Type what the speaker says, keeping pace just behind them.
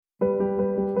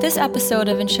This episode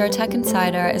of Insurtech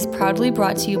Insider is proudly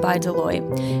brought to you by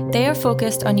Deloitte. They are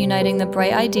focused on uniting the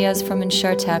bright ideas from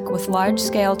Insurtech with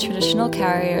large-scale traditional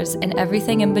carriers and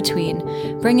everything in between,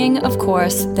 bringing, of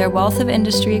course, their wealth of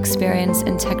industry experience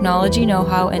and technology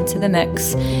know-how into the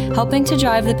mix, helping to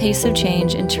drive the pace of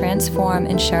change and transform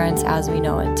insurance as we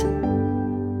know it.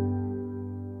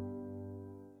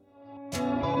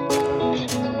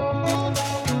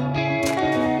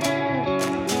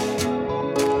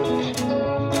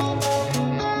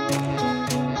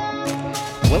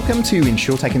 Welcome to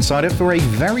Insurtech Insider for a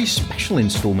very special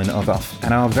instalment of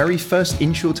our very first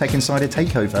Insurtech Insider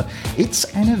Takeover. It's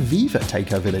an Aviva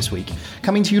Takeover this week,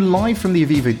 coming to you live from the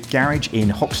Aviva garage in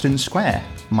Hoxton Square.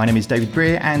 My name is David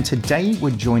Breer, and today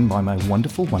we're joined by my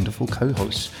wonderful, wonderful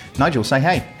co-hosts. Nigel, say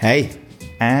hey. Hey.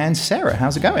 And Sarah,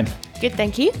 how's it going? Good,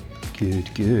 thank you.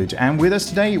 Good. And with us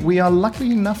today, we are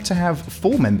lucky enough to have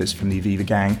 4 members from the Aviva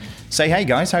gang. Say hey,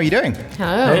 guys, how are you doing?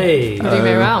 Hello. Hey. We're doing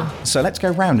very well. So let's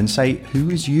go round and say who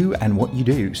is you and what you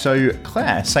do. So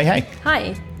Claire, say hey.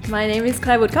 Hi, my name is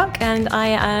Claire Woodcock and I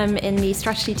am in the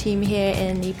strategy team here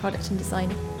in the product and design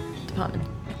department.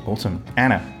 Awesome.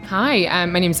 Anna. Hi,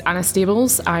 my name is Anna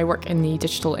Stables. I work in the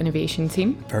digital innovation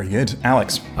team. Very good.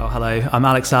 Alex. Oh, hello. I'm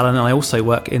Alex Allen, and I also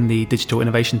work in the digital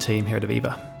innovation team here at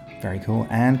Aviva. Very cool.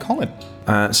 And Colin.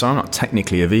 So I'm not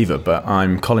technically Aviva, but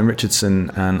I'm Colin Richardson,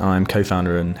 and I'm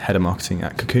co-founder and head of marketing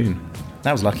at Cocoon.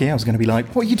 That was lucky. I was going to be like,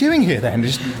 "What are you doing here then?"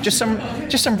 Just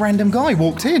some random guy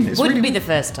walked in. It's Wouldn't really... be the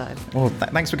first time. Well,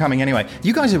 thanks for coming anyway.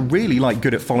 You guys are really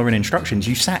good at following instructions.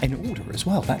 You sat in order as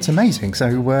well. That's amazing.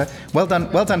 So well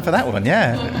done for that one.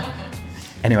 Yeah.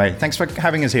 Anyway, thanks for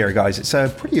having us here, guys. It's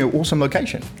a pretty awesome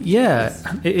location. Yeah,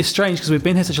 it's strange because we've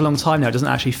been here such a long time now. It doesn't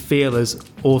actually feel as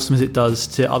awesome as it does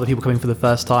to other people coming for the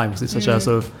first time because it's such a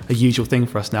sort of a usual thing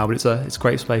for us now. But it's a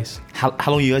great space. How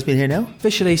long have you guys been here now?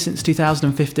 Officially since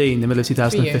 2015, the middle of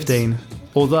 2015.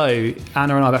 Although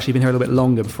Anna and I have actually been here a little bit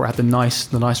longer before I had the nice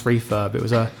refurb. It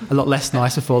was a lot less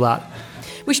nice before that.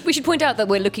 We should point out that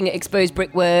we're looking at exposed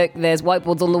brickwork. There's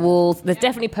whiteboards on the walls. There's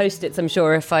definitely Post-its, I'm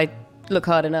sure, if I look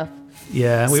hard enough.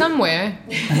 Yeah, Somewhere.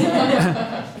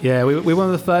 Yeah, we were one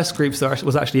of the first groups that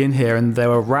was actually in here, and there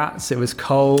were rats, it was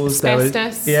cold.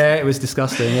 Asbestos. It was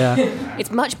disgusting, yeah.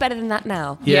 It's much better than that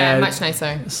now. Yeah, much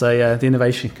nicer. So, yeah, the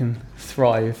innovation can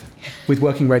thrive with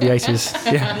working radiators.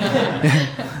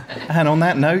 Yeah. And on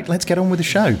that note, let's get on with the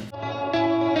show.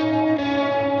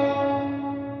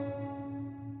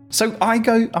 So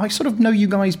I sort of know you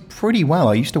guys pretty well.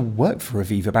 I used to work for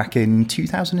Aviva back in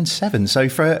 2007. So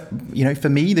for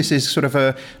me, this is sort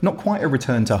of not quite a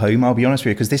return to home, I'll be honest with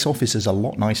you, because this office is a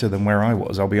lot nicer than where I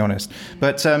was, I'll be honest.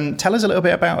 But tell us a little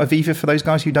bit about Aviva for those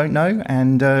guys who don't know,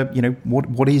 and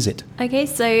what is it? Okay,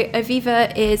 so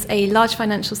Aviva is a large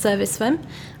financial service firm.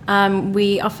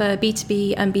 We offer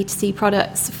B2B and B2C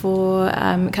products for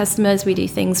customers. We do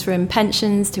things from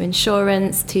pensions to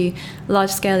insurance to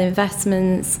large-scale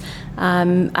investments.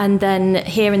 And then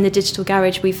here in the digital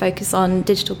garage, we focus on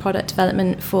digital product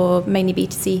development for mainly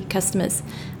B2C customers.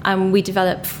 And we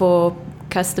develop for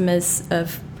customers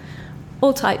of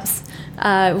all types.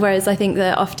 Whereas I think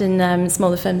that often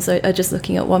smaller firms are just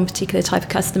looking at one particular type of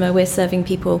customer. We're serving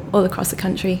people all across the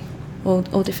country, all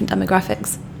different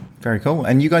demographics. Very cool.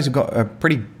 And you guys have got a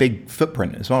pretty big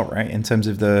footprint as well, right? In terms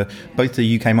of both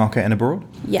the UK market and abroad?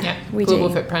 Yeah, we global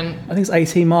do. footprint. I think it's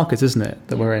 18 markets, isn't it,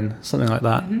 that we're in? Something like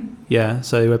that. Mm-hmm. Yeah,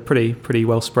 so we're pretty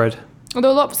well spread. Although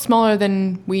a lot smaller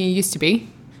than we used to be.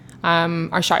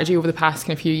 Our strategy over the past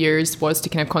kind of few years was to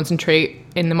kind of concentrate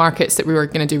in the markets that we were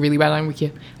going to do really well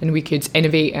in, and we could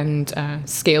innovate and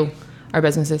scale our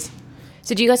businesses.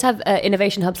 So do you guys have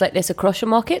innovation hubs like this across your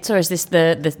markets, or is this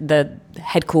the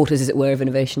headquarters, as it were, of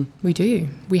innovation? We do.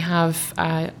 We have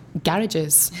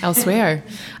garages elsewhere.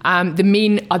 The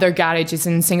main other garage is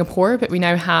in Singapore, but we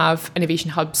now have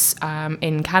innovation hubs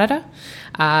in Canada,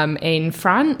 in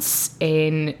France,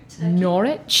 in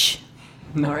Norwich.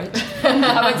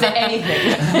 I won't say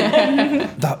anything.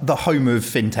 The home of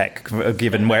fintech,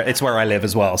 given where I live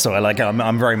as well. So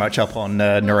I'm very much up on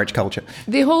Norwich culture.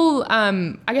 The whole,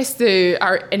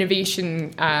 our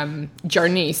innovation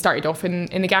journey started off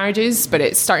in the garages, but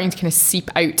it's starting to kind of seep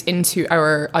out into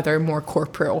our other more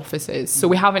corporate offices. So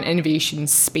we have an innovation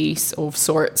space of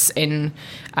sorts in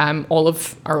all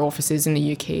of our offices in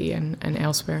the UK and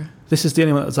elsewhere. This is the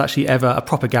only one that's actually ever a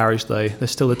proper garage, though.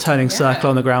 There's still the turning circle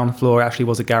on the ground floor. It actually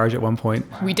was a garage at one point.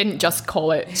 We didn't just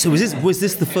call it. So was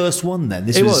this the first one then?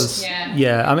 It was.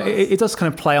 Yeah. I mean, it does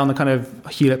kind of play on the kind of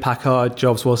Hewlett-Packard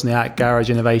jobs, wasn't it? At garage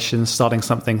innovation, starting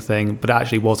something thing, but it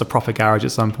actually was a proper garage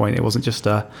at some point. It wasn't just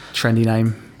a trendy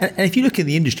name. And if you look in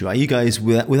the industry, right, you guys,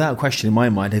 without question in my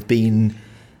mind, have been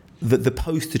the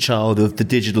poster child of the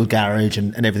digital garage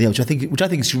and everything else, which I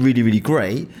think is really, really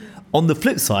great. On the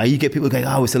flip side, you get people going,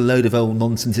 oh, it's a load of old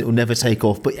nonsense, it will never take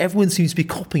off. But everyone seems to be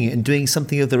copying it and doing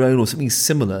something of their own or something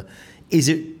similar.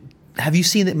 Have you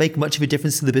seen it make much of a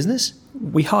difference to the business?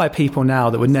 We hire people now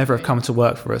that would never have come to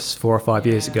work for us 4 or 5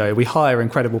 years ago. We hire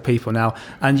incredible people now,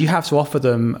 and you have to offer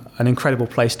them an incredible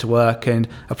place to work and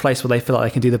a place where they feel like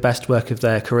they can do the best work of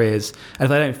their careers. And if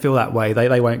they don't feel that way,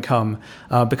 they won't come,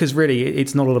 because really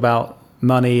it's not all about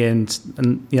money and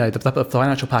the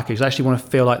financial package. They actually want to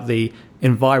feel like the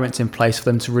environment's in place for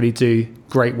them to really do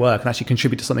great work and actually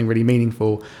contribute to something really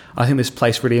meaningful. I think this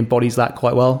place really embodies that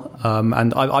quite well.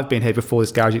 And I've been here before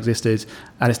this garage existed,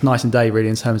 and it's night and day really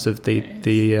in terms of the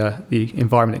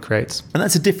environment it creates. And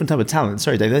that's a different type of talent.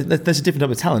 Sorry, Dave, that's a different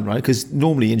type of talent, right? Because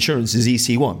normally insurance is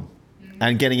EC1,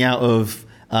 and getting out of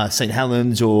St.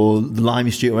 Helens or Lime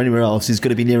Street or anywhere else is going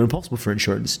to be near impossible for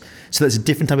insurance. So there's a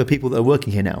different type of people that are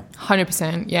working here now.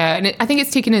 100%, yeah. And I think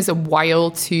it's taken us a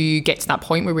while to get to that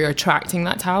point where we're attracting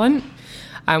that talent.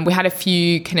 We had a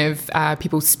few kind of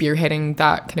people spearheading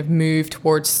that kind of move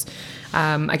towards,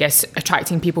 I guess,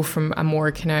 attracting people from a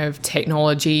more kind of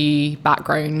technology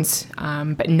background.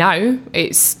 But now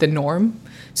it's the norm.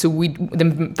 So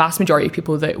the vast majority of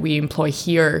people that we employ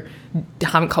here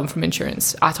haven't come from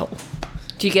insurance at all.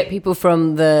 Do you get people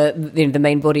from the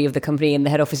main body of the company and the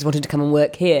head office wanting to come and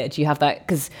work here? Do you have that?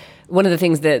 Because one of the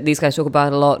things that these guys talk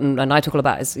about a lot, and I talk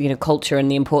about, is culture and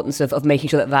the importance of making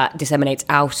sure that disseminates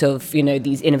out of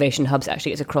these innovation hubs.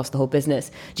 Actually, it's across the whole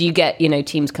business. Do you get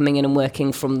teams coming in and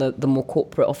working from the more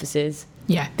corporate offices?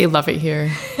 Yeah, they love it here.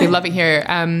 They love it here.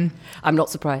 I'm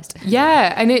not surprised.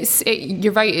 Yeah, and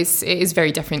you're right. It is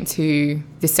very different to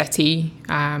the city,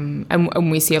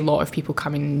 and we see a lot of people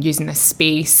coming using this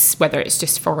space, whether it's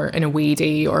just for an away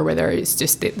day or whether it's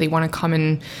just that they want to come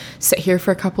and sit here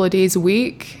for a couple of days a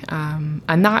week, and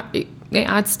that it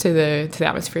adds to the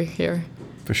atmosphere here.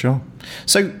 For sure.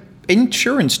 So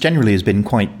insurance generally has been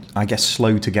quite, I guess,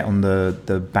 slow to get on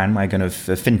the bandwagon of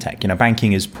fintech.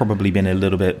 Banking has probably been a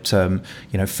little bit,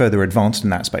 further advanced in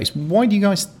that space. Why do you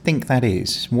guys think that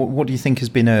is? What do you think has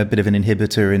been a bit of an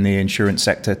inhibitor in the insurance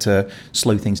sector to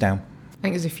slow things down? I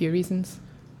think there's a few reasons.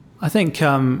 I think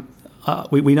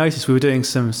we noticed we were doing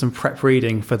some prep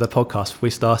reading for the podcast before we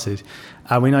started.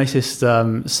 We noticed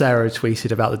Sarah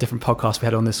tweeted about the different podcasts we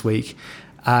had on this week,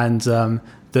 and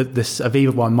that this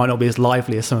Aviva one might not be as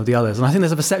lively as some of the others. And I think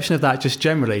there's a perception of that just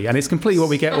generally, and it's completely what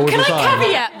we get all the time. Can I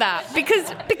caveat that?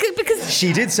 Because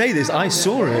she did say this. I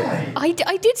saw it. I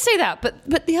did say that,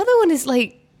 but the other one is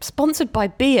sponsored by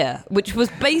beer, which was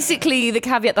basically the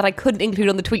caveat that I couldn't include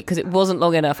on the tweet because it wasn't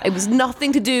long enough. It was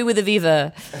nothing to do with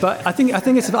Aviva. But I think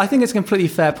it's a completely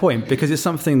fair point, because it's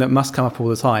something that must come up all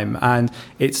the time, and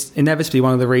it's inevitably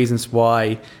one of the reasons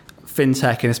why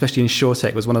fintech, and especially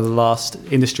Insurtech, was one of the last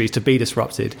industries to be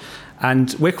disrupted.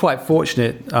 And we're quite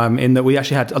fortunate in that we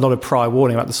actually had a lot of prior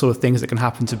warning about the sort of things that can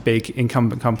happen to big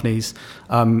incumbent companies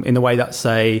in the way that,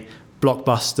 say,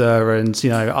 Blockbuster and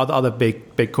other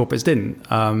big corporates didn't.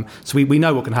 So we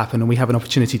know what can happen, and we have an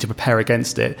opportunity to prepare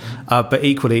against it. But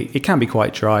equally, it can be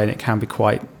quite dry and it can be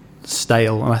quite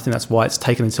stale. And I think that's why it's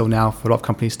taken until now for a lot of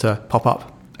companies to pop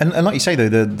up. And like you say, though,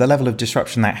 the level of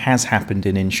disruption that has happened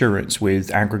in insurance with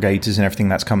aggregators and everything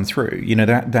that's come through,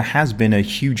 there has been a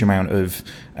huge amount of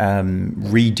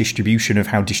redistribution of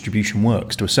how distribution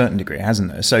works to a certain degree,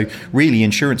 hasn't there? So really,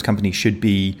 insurance companies should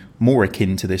be more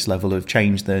akin to this level of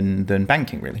change than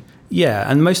banking, really. Yeah,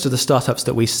 and most of the startups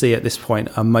that we see at this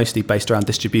point are mostly based around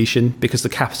distribution, because the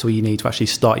capital you need to actually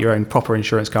start your own proper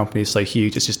insurance company is so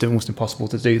huge, it's just almost impossible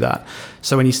to do that.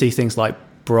 So when you see things like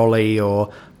Brolly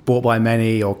or Bought by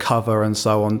Many or Cover and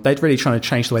so on, they're really trying to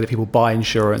change the way that people buy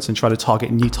insurance and try to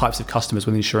target new types of customers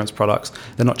with insurance products.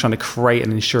 They're not trying to create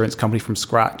an insurance company from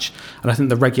scratch. And I think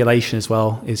the regulation as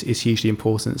well is hugely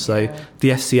important. So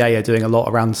the FCA are doing a lot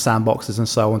around sandboxes and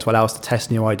so on to allow us to test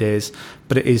new ideas,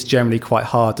 but it is generally quite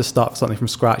hard to start something from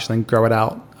scratch and then grow it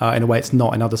out in a way it's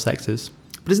not in other sectors.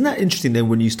 But isn't that interesting then,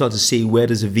 when you start to see where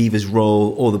does Aviva's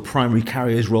role or the primary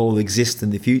carrier's role exist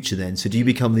in the future then? So do you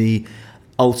become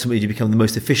ultimately you become the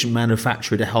most efficient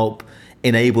manufacturer to help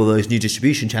enable those new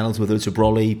distribution channels, whether it's a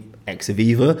Brolly,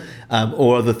 ex-Aviva,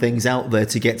 or other things out there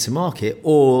to get to market?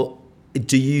 Or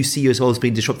do you see yourselves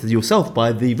being disrupted yourself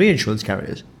by the reinsurance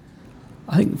carriers?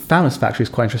 I think Founders Factory is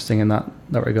quite interesting in that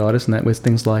regard, isn't it? With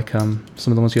things like some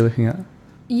of the ones you're looking at.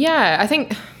 Yeah, I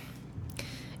think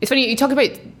it's funny, you talk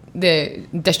about the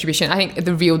distribution. I think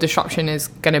the real disruption is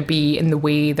going to be in the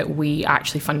way that we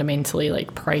actually fundamentally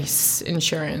price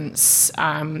insurance,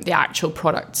 the actual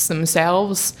products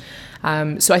themselves.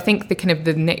 So I think the kind of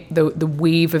the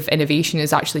wave of innovation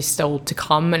is actually still to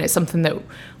come, and it's something that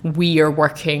we are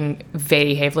working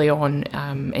very heavily on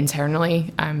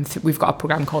internally. We've got a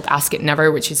program called Ask It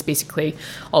Never, which is basically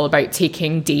all about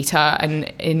taking data and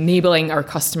enabling our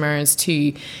customers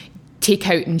to take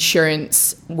out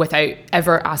insurance without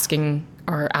ever asking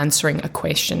or answering a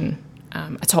question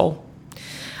at all.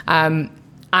 And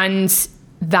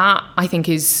that, I think,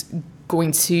 is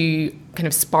going to kind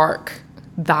of spark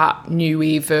that new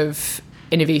wave of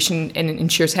innovation in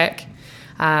Insurtech.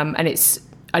 And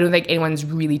I don't think anyone's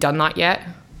really done that yet.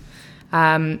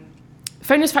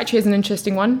 Founders Factory is an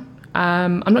interesting one.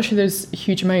 I'm not sure there's a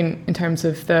huge amount in terms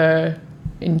of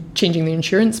changing the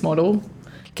insurance model.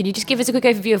 Can you just give us a quick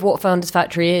overview of what Founders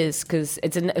Factory is? Because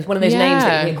it's one of those names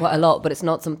that you hear quite a lot, but it's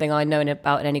not something I know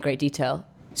about in any great detail.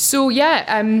 So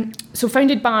so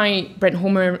founded by Brent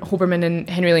Hoberman and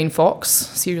Henry Lane Fox,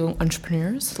 serial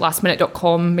entrepreneurs,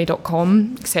 lastminute.com,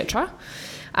 May.com, etc.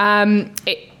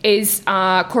 It is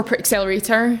a corporate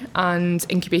accelerator and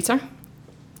incubator.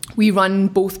 We run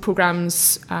both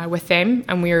programs with them,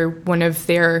 and we're one of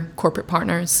their corporate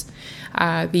partners,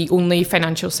 the only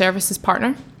financial services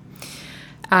partner.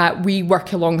 We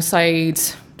work alongside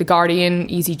The Guardian,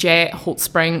 EasyJet,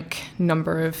 Holtzbrinck, a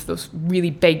number of those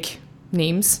really big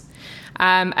names.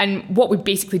 And what we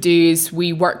basically do is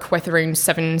we work with around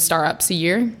 7 startups a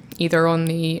year, either on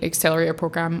the accelerator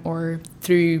program or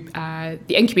through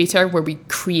the incubator, where we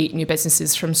create new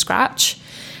businesses from scratch.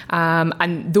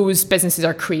 And those businesses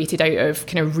are created out of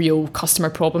kind of real customer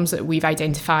problems that we've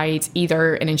identified,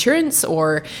 either in insurance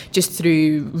or just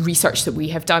through research that we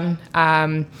have done.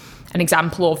 An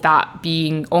example of that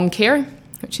being OnCare,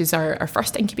 which is our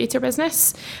first incubator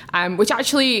business, which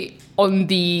actually on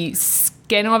the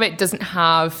skin of it doesn't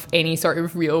have any sort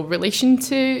of real relation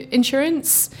to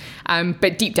insurance,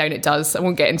 but deep down it does. I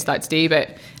won't get into that today, but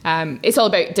it's all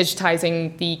about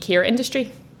digitising the care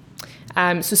industry.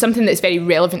 So something that's very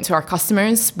relevant to our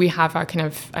customers. We have a kind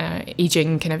of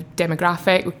ageing kind of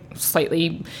demographic,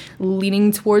 slightly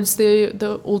leaning towards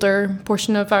the older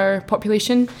portion of our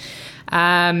population.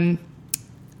 And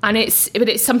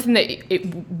it's something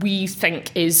that we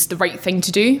think is the right thing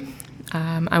to do,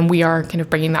 and we are kind of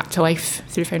bringing that to life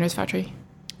through Founders Factory.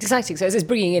 Exciting. So it's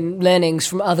bringing in learnings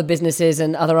from other businesses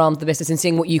and other arms of the business and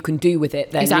seeing what you can do with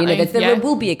it. Then exactly. There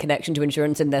will be a connection to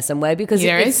insurance in there somewhere because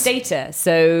it's data.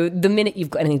 So the minute you've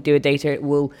got anything to do with data, it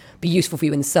will be useful for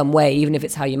you in some way, even if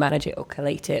it's how you manage it or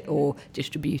collate it or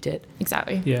distribute it.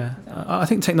 Exactly. Yeah. I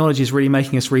think technology is really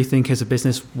making us rethink as a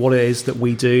business what it is that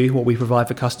we do, what we provide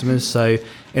for customers. So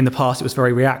in the past, it was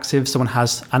very reactive. Someone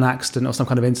has an accident or some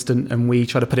kind of incident and we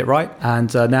try to put it right.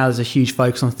 And now there's a huge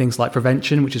focus on things like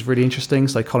prevention, which is really interesting.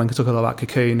 So Colin could talk a lot about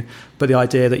Cocoon, but the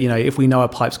idea that, if we know a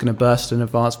pipe's going to burst in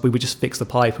advance, we would just fix the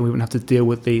pipe and we wouldn't have to deal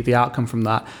with the outcome from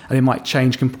that. And it might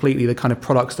change completely the kind of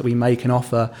products that we make and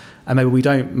offer. And maybe we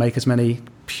don't make as many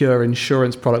pure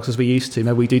insurance products as we used to.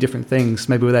 Maybe we do different things.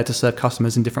 Maybe we're there to serve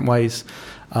customers in different ways.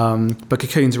 But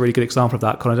Cocoon's a really good example of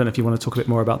that. Colin, I don't know if you want to talk a bit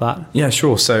more about that. Yeah,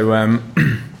 sure. So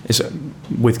it's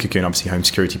with Cocoon, obviously, home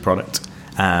security product.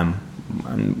 And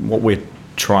what we're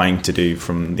trying to do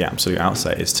from the absolute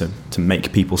outset is to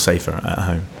make people safer at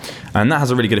home. And that has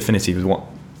a really good affinity with what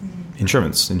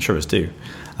insurers do.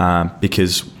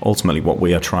 Because ultimately what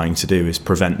we are trying to do is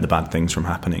prevent the bad things from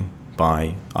happening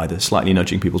by either slightly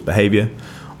nudging people's behaviour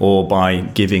or by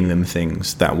giving them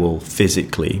things that will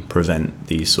physically prevent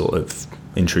these sort of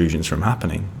intrusions from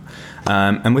happening.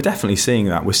 And we're definitely seeing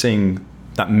that. We're seeing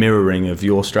that mirroring of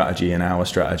your strategy and our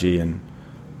strategy and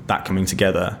that coming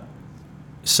together.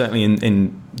 Certainly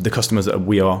in the customers that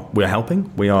we're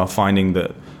helping, we are finding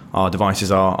that our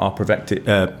devices are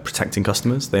protecting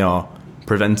customers. They are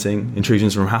preventing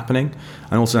intrusions from happening.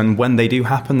 And also, and when they do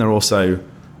happen, they're also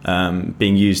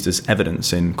being used as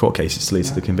evidence in court cases to lead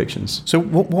to the convictions. So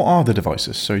what are the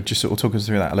devices? So just sort of talk us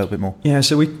through that a little bit more. Yeah,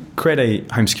 so we create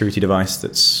a home security device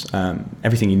that's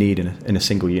everything you need in a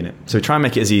single unit. So we try and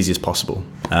make it as easy as possible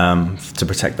to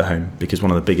protect the home, because one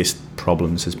of the biggest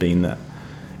problems has been that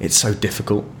it's so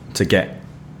difficult to get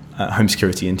home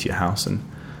security into your house, and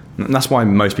that's why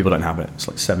most people don't have it. It's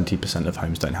like 70% of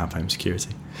homes don't have home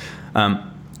security.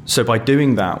 So by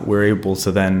doing that, we're able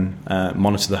to then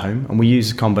monitor the home, and we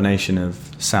use a combination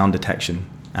of sound detection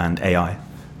and AI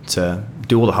to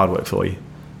do all the hard work for you.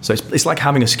 So it's like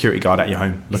having a security guard at your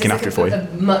home looking after it for you. A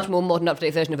much more modern,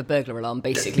 up-to-date version of a burglar alarm,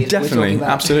 basically. Definitely,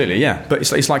 absolutely, yeah. But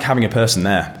it's like having a person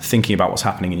there thinking about what's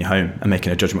happening in your home and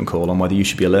making a judgment call on whether you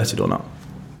should be alerted or not.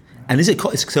 And is it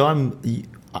so? I'm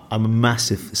a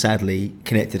massive, sadly,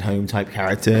 connected home type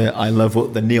character. I love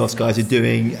what the Neos guys are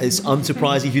doing. It's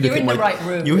unsurprising if you look at in the right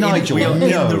room. You're Nigel, in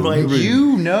the right room.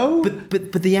 You know? But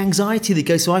But the anxiety that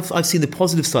goes. So I've seen the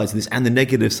positive sides of this and the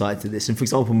negative sides of this. And for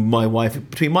example,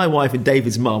 between my wife and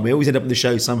David's mum, we always end up in the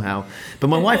show somehow. But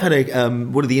my wife had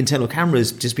one of the internal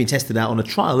cameras just being tested out on a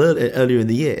trial earlier in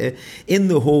the year in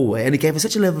the hallway, and it gave her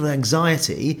such a level of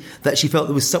anxiety that she felt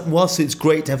there was something. Whilst it's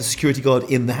great to have a security guard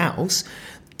in the house,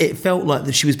 it felt like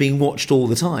that she was being watched all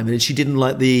the time, and she didn't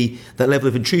like that level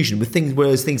of intrusion with things.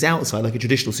 Whereas things outside, like a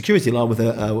traditional security alarm with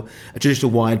a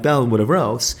traditional wired bell and whatever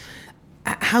else.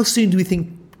 How soon do we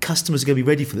think customers are going to be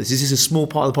ready for this? Is this a small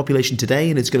part of the population today,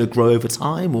 and it's going to grow over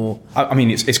time? Or I mean,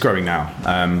 it's growing now,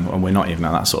 and we're not even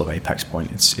at that sort of apex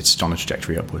point. It's on a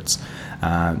trajectory upwards.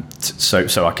 So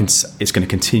it's going to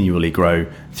continually grow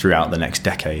throughout the next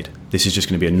decade. This is just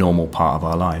going to be a normal part of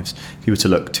our lives. If you were to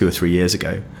look 2 or 3 years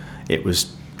ago, it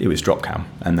was drop cam,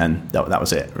 and then that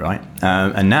was it, right?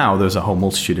 And now there's a whole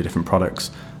multitude of different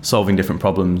products solving different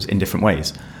problems in different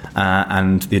ways.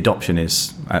 And the adoption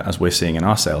is, as we're seeing in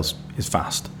our sales, is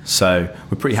fast. So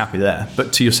we're pretty happy there.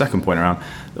 But to your second point around,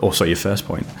 also your first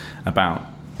point about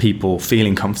people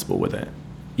feeling comfortable with it,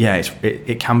 yeah,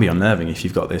 it can be unnerving if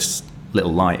you've got this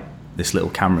little light, this little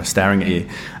camera staring at you.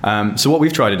 So what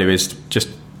we've tried to do is just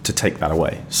to take that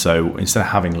away. So instead of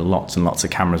having lots and lots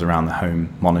of cameras around the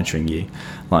home monitoring you,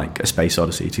 like a Space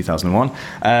Odyssey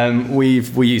 2001,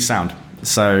 we use sound.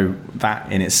 So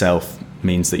that in itself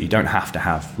means that you don't have to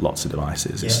have lots of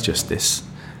devices. It's just this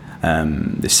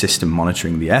system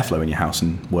monitoring the airflow in your house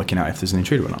and working out if there's an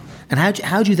intruder or not. And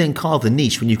how do you then carve the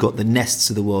niche when you've got the Nests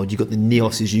of the world, you've got the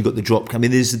Neoses, you've got the Drop? I mean,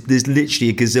 there's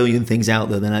literally a gazillion things out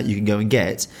there that you can go and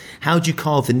get. How do you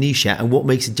carve the niche out, and what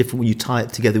makes it different when you tie it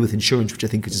together with insurance, which I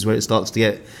think is where it starts to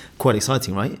get quite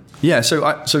exciting, right? Yeah.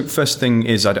 So first thing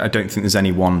is I don't think there's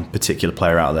any one particular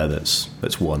player out there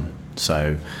that's won.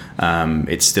 So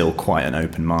it's still quite an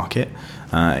open market.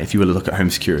 If you were to look at home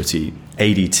security,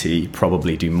 ADT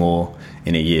probably do more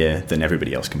in a year than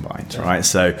everybody else combined, right?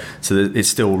 So it's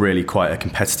still really quite a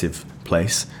competitive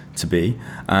place to be.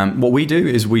 What we do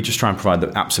is we just try and provide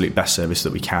the absolute best service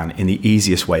that we can in the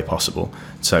easiest way possible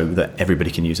so that everybody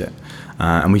can use it.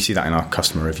 And we see that in our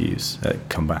customer reviews that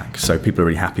come back. So people are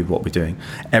really happy with what we're doing.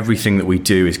 Everything that we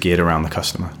do is geared around the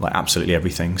customer, like absolutely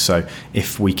everything. So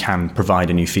if we can provide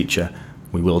a new feature,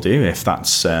 we will do, if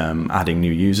that's adding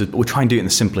new users. But we'll try and do it in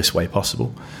the simplest way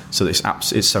possible so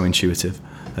that it's so intuitive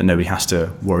that nobody has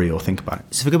to worry or think about it.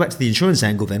 So if we go back to the insurance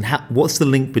angle then, what's the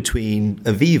link between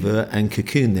Aviva and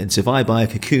Cocoon then? So if I buy a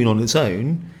Cocoon on its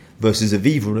own versus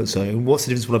Aviva on its own, what's the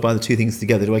difference when I buy the two things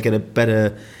together? Do I get a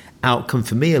better outcome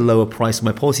for me, a lower price in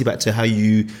my policy? Back to how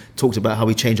you talked about how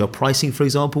we change our pricing, for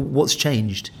example, what's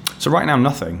changed? So right now,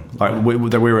 nothing. Like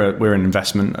we're an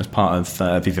investment as part of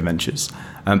Aviva Ventures,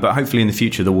 but hopefully in the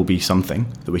future there will be something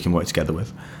that we can work together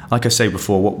with. Like I say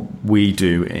before, what we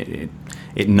do,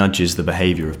 it nudges the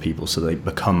behaviour of people so they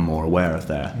become more aware of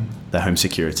their home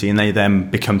security, and they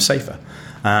then become safer.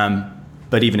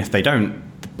 But even if they don't,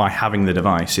 by having the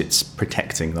device, it's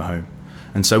protecting the home.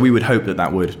 And so we would hope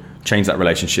that would change that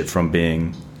relationship from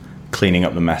being cleaning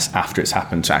up the mess after it's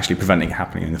happened to actually preventing it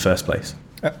happening in the first place.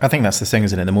 I think that's the thing,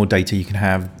 isn't it? The more data you can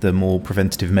have, the more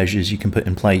preventative measures you can put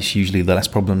in place, usually the less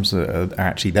problems are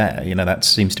actually there. You know, that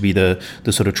seems to be the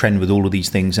sort of trend with all of these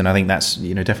things. And I think that's,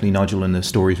 definitely Nigel and the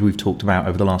stories we've talked about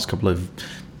over the last couple of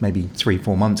maybe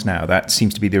 3-4 months now. That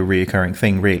seems to be the reoccurring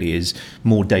thing, really, is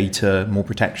more data, more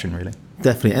protection, really.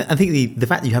 Definitely. I think the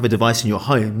fact that you have a device in your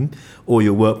home or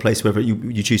your workplace, wherever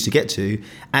you choose to get to,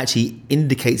 actually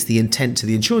indicates the intent to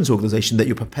the insurance organisation that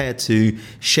you're prepared to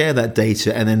share that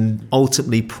data and then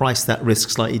ultimately price that risk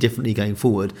slightly differently going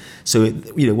forward. So,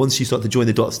 once you start to join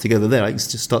the dots together there, I can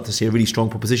start to see a really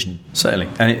strong proposition. Certainly.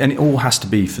 And it all has to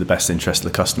be for the best interest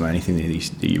of the customer, anything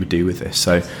that you would do with this.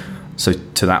 So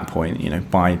to that point,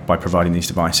 by providing these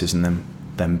devices and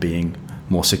them being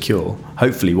more secure,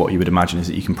 hopefully what you would imagine is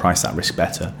that you can price that risk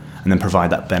better and then provide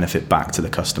that benefit back to the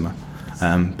customer,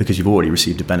 because you've already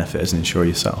received a benefit as an insurer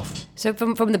yourself. So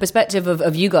from the perspective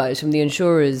of you guys, from the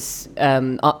insurer's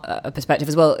perspective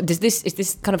as well, is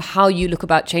this kind of how you look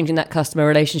about changing that customer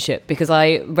relationship? Because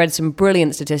I read some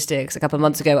brilliant statistics a couple of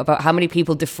months ago about how many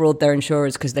people defraud their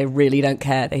insurers because they really don't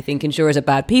care. They think insurers are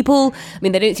bad people. I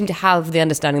mean, they don't seem to have the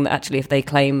understanding that actually if they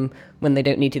claim when they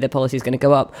don't need to, their policy is going to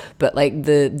go up. But like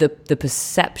the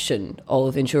perception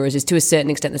of insurers is to a certain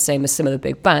extent the same as some of the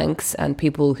big banks, and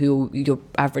people who your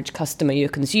average customer, your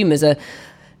consumers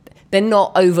they're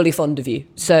not overly fond of you.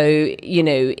 So,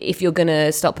 if you're going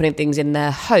to start putting things in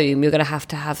their home, you're going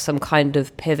to have some kind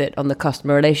of pivot on the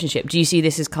customer relationship. Do you see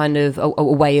this as kind of a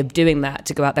way of doing that,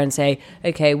 to go out there and say,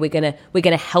 okay, we're going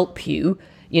to help you.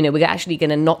 We're actually going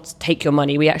to not take your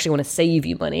money. We actually want to save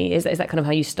you money. Is that kind of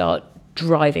how you start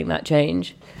driving that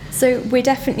change? So we're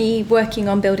definitely working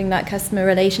on building that customer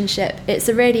relationship. It's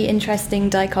a really interesting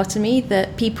dichotomy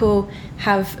that people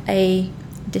have a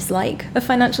dislike of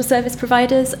financial service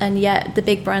providers, and yet the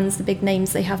big brands, the big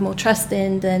names, they have more trust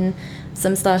in than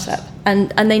some startup,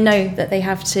 and they know that they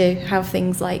have to have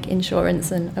things like insurance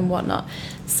and whatnot.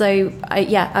 So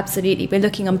yeah, absolutely, we're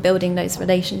looking on building those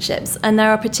relationships, and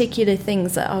there are particular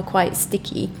things that are quite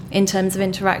sticky in terms of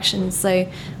interactions. So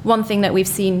one thing that we've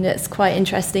seen that's quite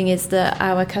interesting is that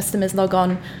our customers log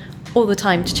on all the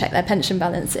time to check their pension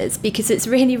balances, because it's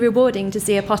really rewarding to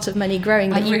see a pot of money growing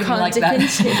that you can't dip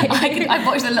into. I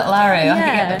watched the little arrow. I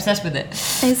can get obsessed with it.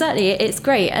 Exactly, it's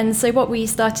great. And so what we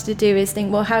started to do is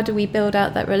think, well, how do we build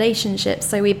out that relationship?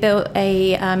 So we built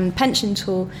a pension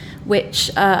tool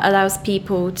which allows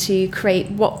people to create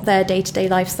what their day-to-day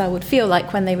lifestyle would feel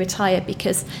like when they retire,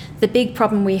 because the big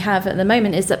problem we have at the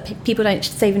moment is that people don't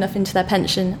save enough into their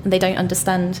pension, and they don't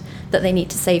understand that they need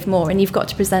to save more, and you've got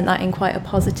to present that in quite a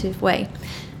positive way.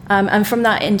 And from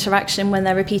that interaction, when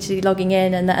they're repeatedly logging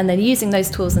in and they're using those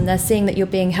tools and they're seeing that you're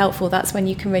being helpful, that's when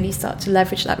you can really start to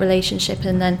leverage that relationship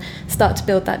and then start to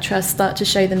build that trust, start to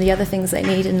show them the other things they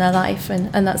need in their life,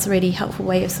 and that's a really helpful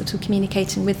way of sort of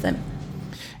communicating with them.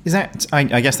 Is that?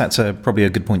 I guess that's probably a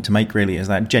good point to make. Really, is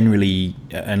that generally,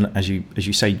 and as you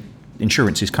say,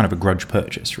 insurance is kind of a grudge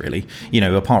purchase. Really,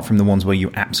 apart from the ones where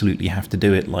you absolutely have to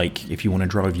do it, like if you want to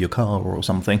drive your car or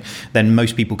something, then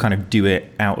most people kind of do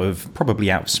it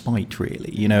probably out of spite.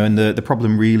 Really, and the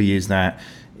problem really is that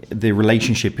the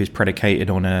relationship is predicated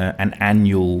on an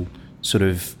annual sort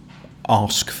of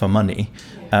ask for money.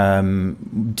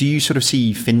 Do you sort of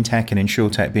see fintech and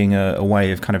insurtech being a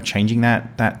way of kind of changing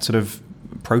that sort of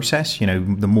process?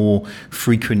 The more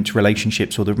frequent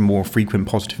relationships or the more frequent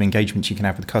positive engagements you can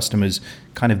have with customers,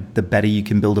 kind of the better you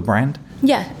can build a brand?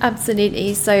 Yeah,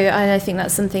 absolutely. So I think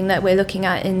that's something that we're looking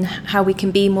at in how we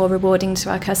can be more rewarding to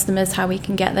our customers, how we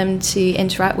can get them to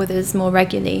interact with us more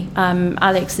regularly.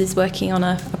 Alex is working on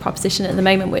a proposition at the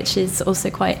moment which is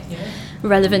also quite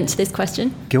relevant to this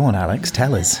question. Go on, Alex,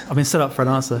 tell us. I've been set up for an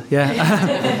answer.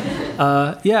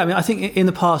 I think in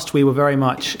the past we were very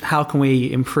much, how can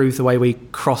we improve the way we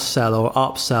cross-sell or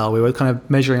upsell? We were kind of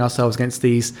measuring ourselves against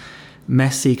these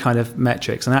messy kind of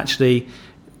metrics, and actually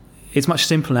it's much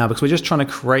simpler now because we're just trying to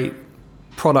create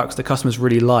products that customers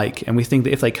really like, and we think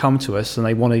that if they come to us and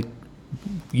they want to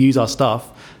use our stuff,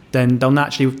 then they'll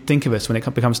naturally think of us when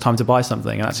it becomes time to buy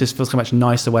something, and that just feels like a much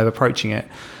nicer way of approaching it.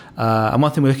 And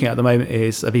one thing we're looking at the moment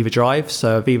is Aviva Drive.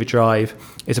 So Aviva Drive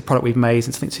is a product we've made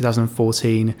since I think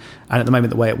 2014, and at the moment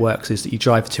the way it works is that you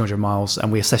drive for 200 miles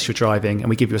and we assess your driving and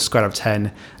we give you a score out of 10,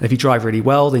 and if you drive really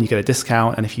well then you get a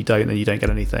discount, and if you don't then you don't get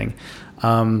anything.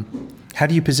 How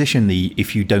do you position the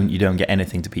if you don't get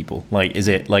anything to people? Like, is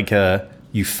it like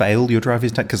you failed your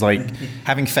driver's test? Because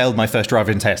having failed my first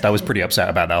driving test, I was pretty upset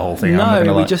about that whole thing.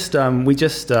 No, we just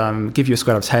give you a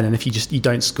score out of 10, and if you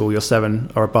don't score your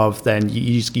 7 or above, then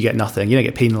you get nothing. You don't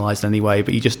get penalised in any way,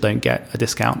 but you just don't get a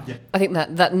discount. Yeah. I think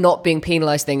that not being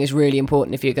penalised thing is really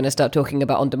important if you're going to start talking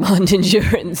about on-demand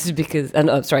insurance,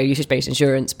 usage-based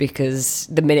insurance, because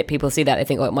the minute people see that, they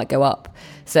think, it might go up.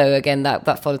 So again,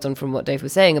 that follows on from what Dave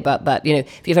was saying about that.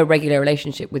 If you have a regular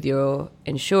relationship with your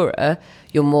insurer,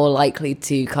 you're more likely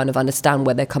to kind of understand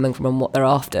where they're coming from and what they're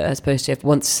after, as opposed to if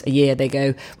once a year they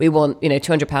go, we want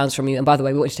 £200 from you, and by the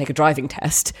way, we want you to take a driving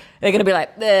test. They're going to be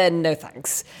like, no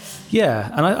thanks. Yeah,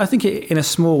 and I think in a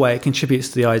small way it contributes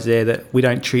to the idea that we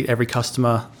don't treat every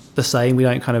customer the same. We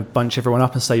don't kind of bunch everyone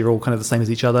up and say you're all kind of the same as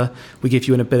each other. We give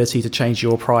you an ability to change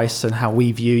your price and how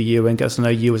we view you and get to know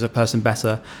you as a person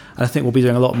better. And I think we'll be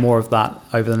doing a lot more of that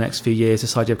over the next few years,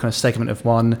 this idea of kind of segment of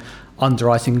one,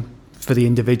 underwriting for the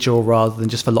individual rather than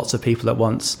just for lots of people at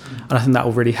once. And I think that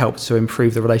will really help to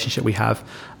improve the relationship we have.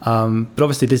 But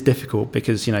obviously it is difficult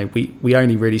because, we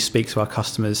only really speak to our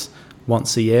customers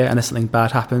once a year, and if something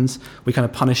bad happens, we kind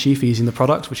of punish you for using the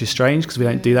product, which is strange because we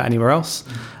don't do that anywhere else.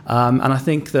 And I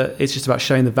think that it's just about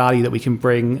showing the value that we can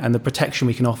bring and the protection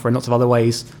we can offer in lots of other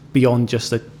ways beyond just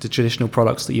the traditional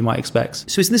products that you might expect.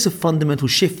 So isn't this a fundamental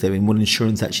shift, though, in what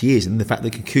insurance actually is? And the fact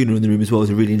that Kakuna in the room as well is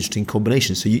a really interesting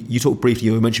combination. So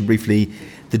you mentioned briefly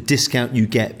the discount you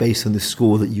get based on the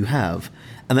score that you have.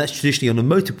 And that's traditionally on a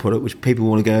motor product, which people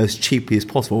want to go as cheaply as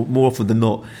possible. More often than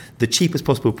not, the cheapest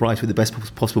possible price with the best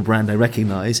possible brand I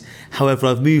recognise. However,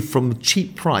 I've moved from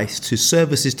cheap price to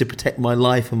services to protect my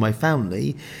life and my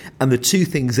family. And the two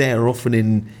things there are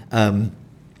often are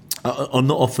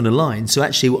not often aligned. So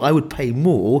actually, I would pay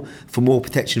more for more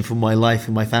protection for my life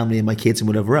and my family and my kids and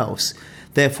whatever else.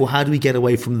 Therefore, how do we get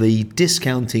away from the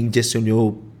discounting just on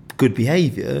your good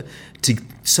behaviour to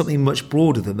something much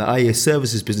broader than that, i.e. a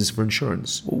services business for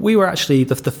insurance? We were actually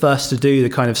the first to do the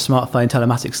kind of smartphone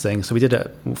telematics thing. So we did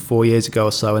it 4 years ago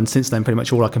or so, and since then pretty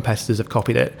much all our competitors have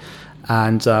copied it.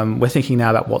 And we're thinking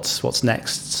now about what's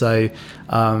next. So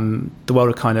the world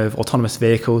of kind of autonomous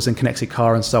vehicles and connected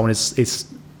car and so on is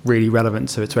really relevant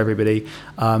to everybody.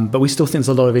 But we still think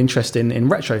there's a lot of interest in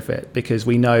retrofit, because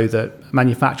we know that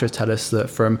manufacturers tell us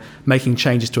that from making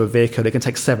changes to a vehicle, it can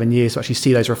take 7 years to actually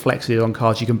see those reflected on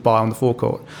cars you can buy on the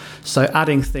forecourt. So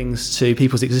adding things to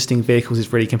people's existing vehicles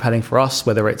is really compelling for us,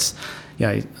 whether it's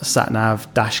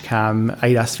sat-nav, dash cam,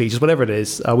 ADAS features, whatever it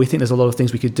is. We think there's a lot of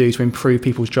things we could do to improve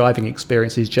people's driving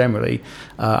experiences generally.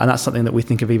 And that's something that we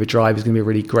think Aviva Drive is going to be a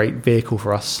really great vehicle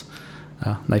for us.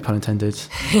 No pun intended.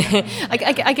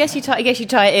 I guess you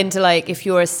tie it into, like, if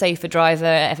you're a safer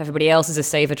driver, if everybody else is a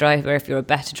safer driver, if you're a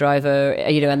better driver,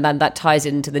 and then that ties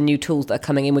into the new tools that are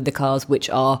coming in with the cars, which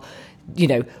are,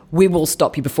 we will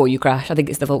stop you before you crash. I think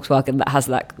it's the Volkswagen that has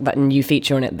that new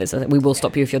feature on it. That says, we will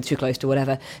stop you if you're too close to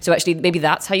whatever. So actually, maybe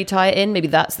that's how you tie it in. Maybe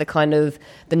that's the kind of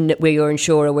we're your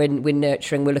insurer. We're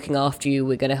nurturing. We're looking after you.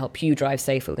 We're going to help you drive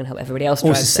safer. We're going to help everybody else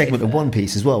drive safer. Or it's a segment of one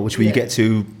piece as well, which where you get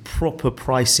to proper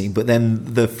pricing. But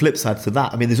then the flip side to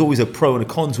that, I mean, there's always a pro and a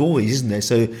con to all these, isn't there?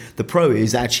 So the pro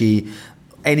is actually,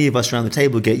 any of us around the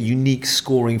table get unique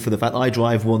scoring for the fact I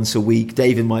drive once a week,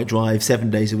 David might drive 7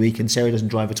 days a week, and Sarah doesn't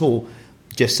drive at all.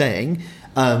 Just saying.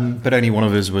 But only one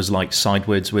of us was like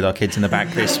sideways with our kids in the back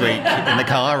this week in the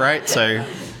car, right? So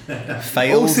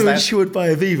fails. Also insured by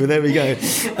Aviva. There we go.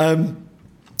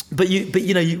 But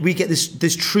we get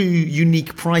this true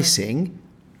unique pricing.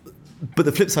 But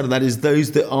the flip side of that is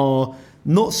those that are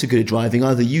not so good at driving,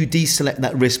 either you deselect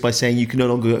that risk by saying you can no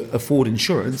longer afford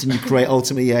insurance, and you create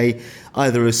ultimately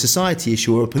either a society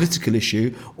issue or a political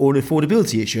issue or an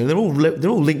affordability issue, and they're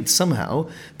all linked somehow.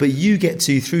 But you get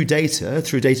to, through data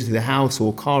through the house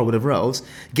or car or whatever else,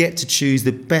 get to choose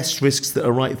the best risks that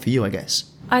are right for you, I guess.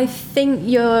 I think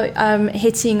you're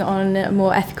hitting on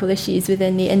more ethical issues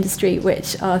within the industry,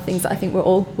 which are things that I think we're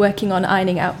all working on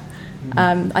ironing out.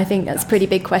 I think that's a pretty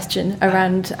big question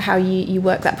around how you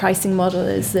work that pricing model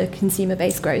as the consumer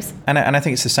base grows. And I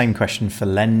think it's the same question for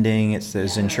lending.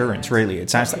 There's insurance, really.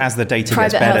 It's as the data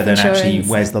Private gets better, then insurance. actually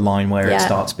where's the line where it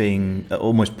starts being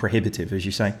almost prohibitive, as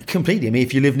you say? Completely. I mean,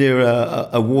 if you live near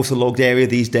a waterlogged area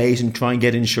these days and try and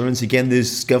get insurance, again,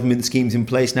 there's government schemes in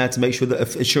place now to make sure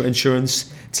that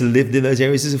insurance to live in those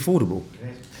areas is affordable.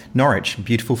 Norwich,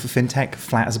 beautiful for fintech,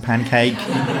 flat as a pancake,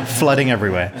 flooding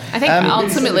everywhere. I think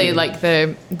ultimately, like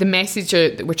the message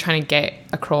that we're trying to get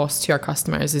across to our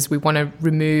customers is we want to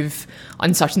remove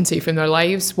uncertainty from their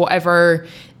lives, whatever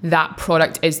that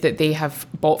product is that they have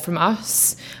bought from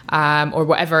us, or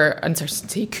whatever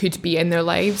uncertainty could be in their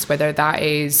lives, whether that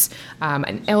is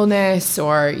an illness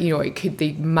or, it could,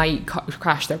 they might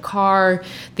crash their car,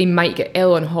 they might get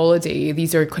ill on holiday.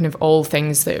 These are kind of all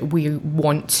things that we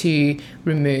want to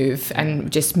remove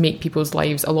and just make people's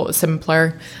lives a lot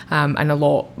simpler and a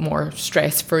lot more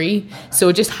stress-free.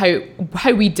 So just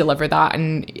how we deliver that,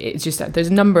 and it's just that there's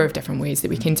a number of different ways that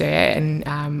we can do it, and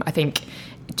I think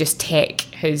just tech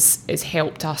has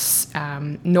helped us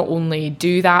not only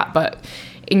do that, but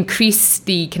increase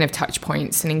the kind of touch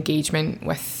points and engagement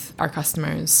with our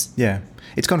customers. Yeah,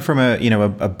 it's gone from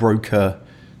a broker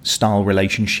style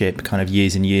relationship kind of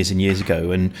years and years and years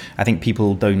ago, and I think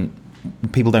people don't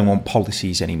want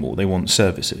policies anymore. They want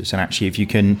services. And actually, if you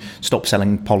can stop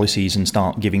selling policies and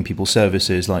start giving people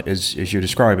services, like as you're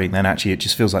describing, then actually it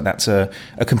just feels like that's a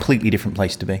completely different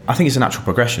place to be. I think it's a natural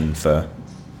progression for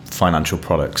financial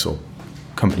products or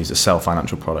companies that sell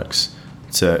financial products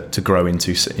to grow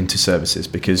into services,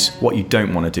 because what you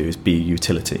don't want to do is be a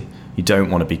utility. You don't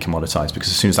want to be commoditized, because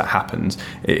as soon as that happens,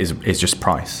 it's just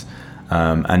price.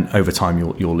 And over time,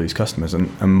 you'll lose customers.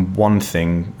 And one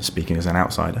thing, speaking as an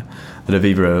outsider, that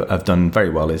Aviva have done very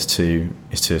well is to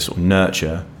sort of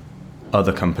nurture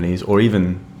other companies or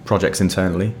even projects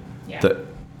internally that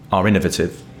are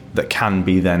innovative, that can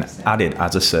be then added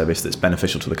as a service that's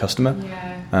beneficial to the customer.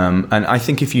 And I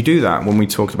think if you do that, when we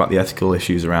talked about the ethical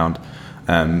issues around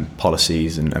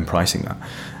policies and pricing that,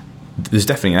 there's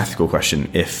definitely an ethical question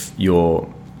if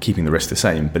you're keeping the risk the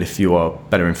same, but if you are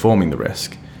better informing the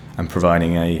risk and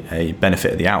providing a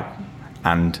benefit at the out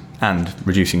and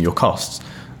reducing your costs,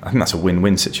 I think that's a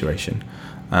win-win situation.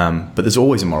 But there's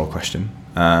always a moral question.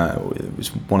 It's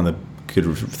one of the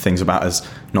good things about us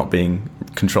not being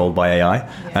controlled by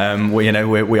AI.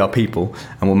 We are people,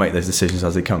 and we'll make those decisions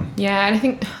as they come. Yeah, and I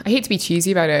think, I hate to be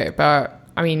cheesy about it, but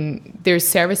I mean, there's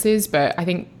services, but I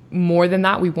think more than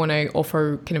that, we want to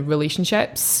offer kind of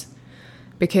relationships,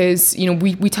 because, you know,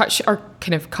 we touch our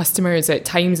kind of customers at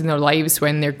times in their lives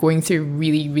when they're going through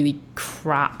really, really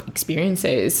crap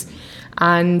experiences.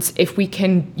 And if we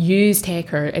can use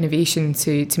tech or innovation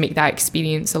to make that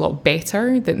experience a lot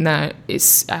better, then that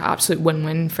is an absolute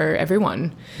win-win for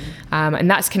everyone. And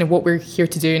that's kind of what we're here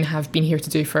to do and have been here to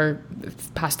do for the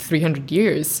past 300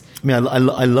 years. I mean,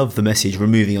 I love the message,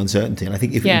 removing uncertainty. And I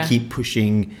think if you keep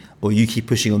pushing, or you keep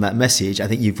pushing on that message, I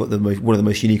think you've got one of the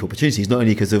most unique opportunities, not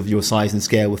only because of your size and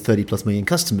scale with 30 plus million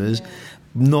customers.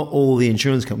 Not all the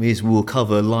insurance companies will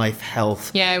cover life,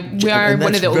 health. Yeah, we are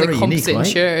one of the only composite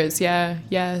insurers.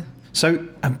 Yeah. So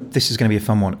this is going to be a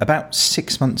fun one. About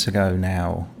 6 months ago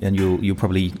now, and you'll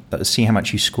probably see how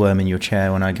much you squirm in your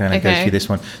chair when I go through this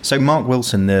one. So Mark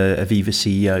Wilson, the Aviva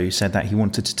CEO, said that he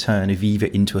wanted to turn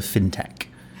Aviva into a fintech.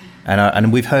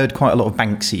 And we've heard quite a lot of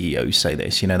bank CEOs say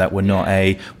this, you know, that we're not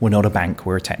a bank,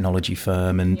 we're a technology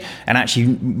firm, and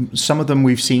actually some of them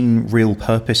we've seen real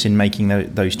purpose in making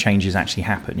those changes actually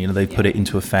happen. You know, they've put it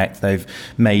into effect, they've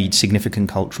made significant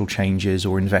cultural changes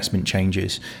or investment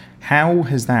changes. How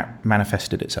has that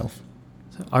manifested itself?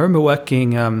 I remember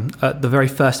working at the very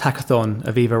first hackathon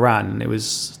Aviva ran, and it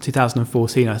was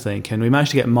 2014, I think, and we managed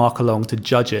to get Mark along to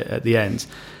judge it at the end.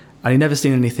 And he'd never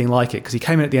seen anything like it, because he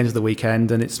came in at the end of the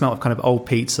weekend and it smelled of kind of old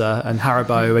pizza and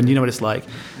Haribo, and you know what it's like.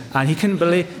 And he couldn't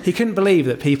believe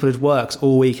that people had worked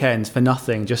all weekend for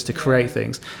nothing just to create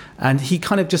things. And he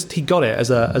kind of he got it as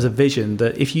a vision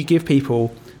that if you give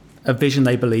people a vision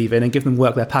they believe in and give them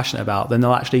work they're passionate about, then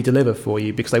they'll actually deliver for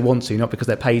you because they want to, not because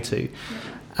they're paid to.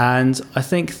 And I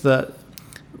think that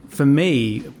for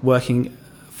me, working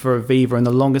for Aviva in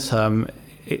the longer term,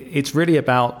 it's really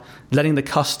about letting the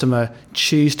customer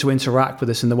choose to interact with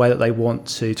us in the way that they want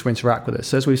to interact with us.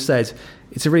 So as we've said,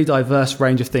 it's a really diverse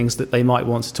range of things that they might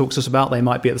want to talk to us about. They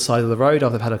might be at the side of the road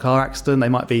after they've had a car accident. They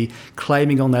might be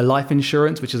claiming on their life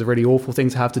insurance, which is a really awful thing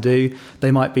to have to do.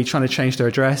 They might be trying to change their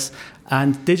address.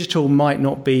 And digital might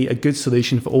not be a good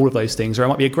solution for all of those things, or it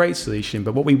might be a great solution.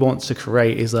 But what we want to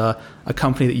create is a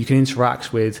company that you can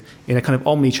interact with in a kind of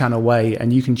omni-channel way,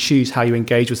 and you can choose how you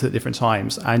engage with it at different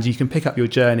times. And you can pick up your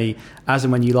journey as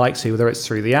and when you like to, whether it's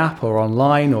through the app or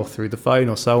online or through the phone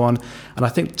or so on. And I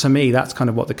think, to me, that's kind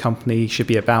of what the company should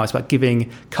be about. It's about giving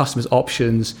customers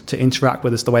options to interact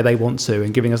with us the way they want to,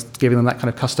 and giving them that kind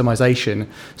of customization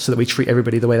so that we treat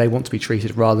everybody the way they want to be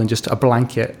treated, rather than just a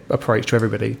blanket approach to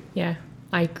everybody. Yeah,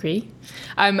 I agree.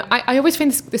 I always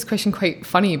find this question quite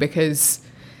funny, because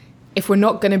if we're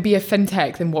not going to be a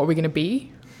fintech, then what are we going to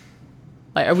be?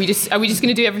 Like, are we just going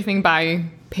to do everything by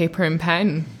paper and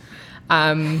pen?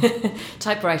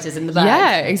 Typewriters in the bag.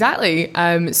 Yeah, exactly.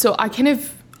 So I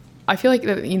feel like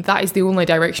that is the only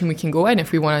direction we can go in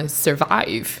if we want to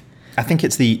survive. I think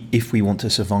it's the if we want to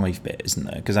survive bit, isn't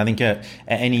there? Because I think at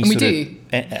any and sort we do.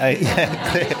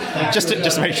 just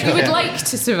to make sure. We would like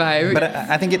to survive. But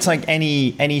I think it's like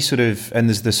any sort of, and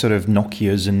there's the sort of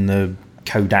Nokias and the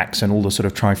Kodaks and all the sort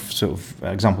of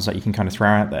examples that you can kind of throw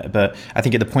out there. But I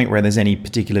think at the point where there's any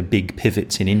particular big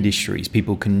pivots in industries,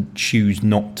 people can choose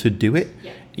not to do it.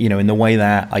 Yeah. You know, in the way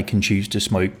that I can choose to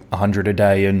smoke 100 a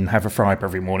day and have a fry up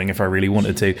every morning if I really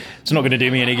wanted to. It's not going to do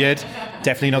me any good.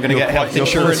 Definitely not going to get health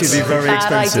insurance. Would be very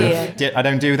expensive. Idea. I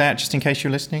don't do that, just in case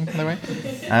you're listening, by the way.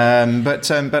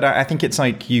 But I think it's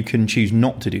like you can choose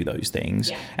not to do those things,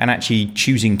 and actually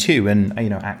choosing to, and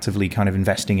actively kind of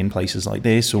investing in places like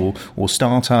this, or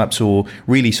startups, or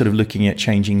really sort of looking at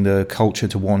changing the culture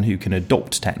to one who can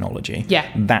adopt technology. Yeah,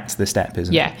 that's the step,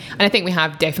 isn't it? Yeah, and I think we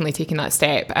have definitely taken that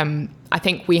step. I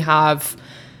think we have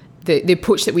the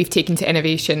approach that we've taken to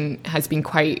innovation has been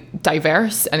quite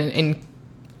diverse, and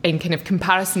in kind of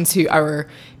comparison to our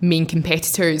main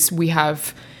competitors, we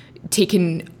have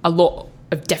taken a lot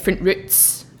of different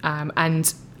routes.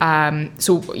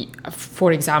 So,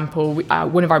 for example,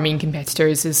 one of our main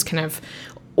competitors is kind of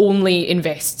only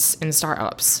invests in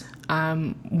startups.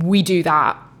 We do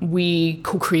that. We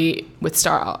co-create with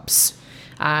startups.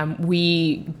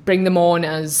 We bring them on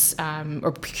as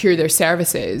or procure their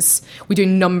services. We do a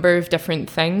number of different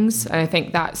things, and I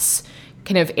think that's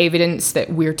kind of evidence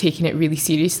that we're taking it really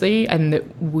seriously and that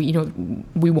we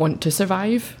want to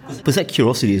survive. But it's that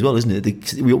curiosity as well, isn't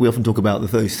it? We often talk about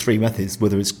those three methods,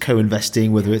 whether it's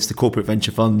co-investing, whether it's the corporate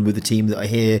venture fund with the team that are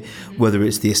here, whether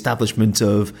it's the establishment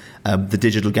of the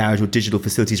digital garage or digital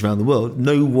facilities around the world.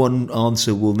 No one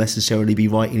answer will necessarily be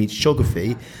right in each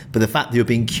geography, but the fact that you're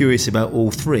being curious about all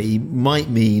three might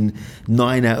mean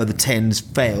 9 out of the 10s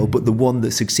fail, but the one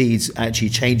that succeeds actually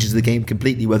changes the game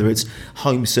completely, whether it's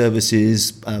home services,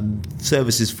 mortgages,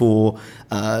 services for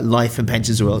life and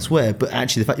pensions or elsewhere. But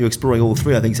actually, the fact you're exploring all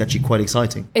three, I think, is actually quite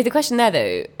exciting. The question there,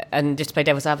 though, and just to play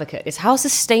devil's advocate, is how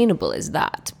sustainable is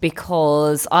that?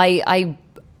 Because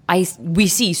we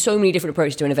see so many different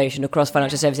approaches to innovation across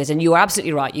financial services, and you are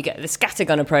absolutely right. You get the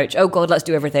scattergun approach. Oh God, let's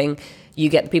do everything. You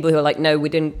get the people who are like, no, we're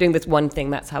doing this one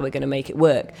thing. That's how we're going to make it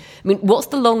work. I mean, what's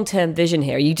the long-term vision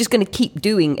here? Are you just going to keep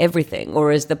doing everything,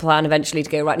 or is the plan eventually to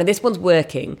go, right, now this one's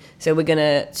working, so we're going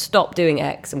to stop doing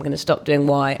X and we're going to stop doing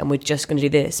Y, and we're just going to do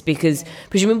this? Because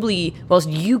presumably, whilst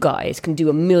you guys can do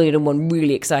 1,000,001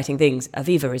 really exciting things,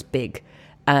 Aviva is big.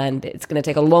 And it's going to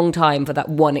take a long time for that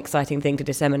one exciting thing to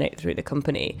disseminate through the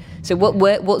company. So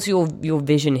what's your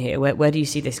vision here? Where do you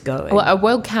see this going? Well, I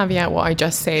will caveat what I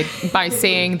just said by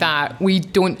saying that we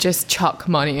don't just chuck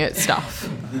money at stuff.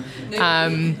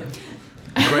 It'd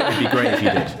be great if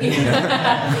you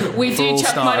did. We do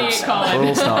chuck money at Colin. For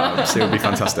all startups, it would be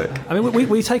fantastic. I mean,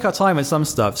 we take our time with some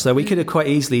stuff, so we could have quite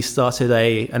easily started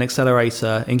an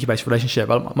accelerator incubator relationship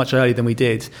much earlier than we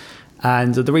did.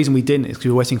 And the reason we didn't is because we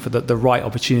were waiting for the right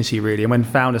opportunity, really. And when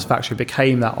Founders Factory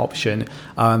became that option,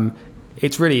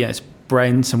 it's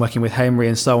Brent and working with Henry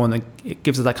and so on, it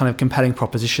gives us that kind of compelling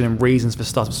proposition and reasons for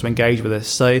startups to engage with us.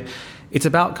 So it's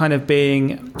about kind of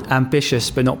being ambitious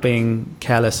but not being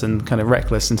careless and kind of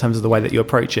reckless in terms of the way that you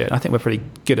approach it. And I think we're pretty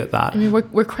good at that. I mean,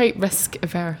 we're quite risk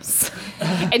averse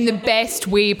in the best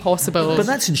way possible. But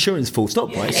that's insurance full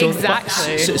stop, right? So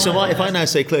exactly. If I now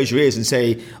say close your ears and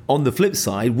say, on the flip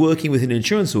side, working with an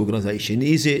insurance organisation,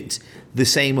 is it the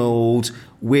same old,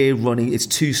 we're running, it's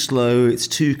too slow, it's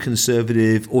too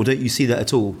conservative, or don't you see that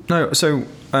at all? No,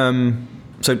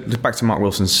 so back to Mark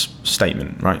Wilson's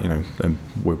statement, right?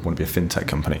 We want to be a fintech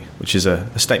company, which is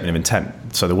a statement of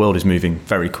intent. So the world is moving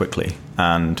very quickly,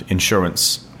 and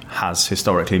insurance has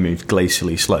historically moved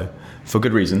glacially slow for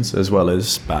good reasons as well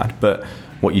as bad. But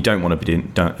what you don't want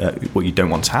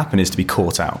to happen is to be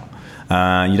caught out.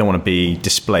 You don't want to be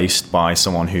displaced by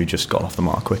someone who just got off the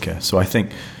mark quicker. So I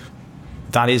think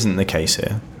that isn't the case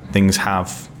here. Things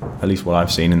have, at least what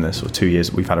I've seen in the sort of 2 years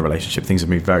that we've had a relationship, things have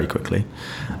moved very quickly.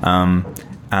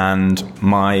 And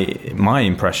my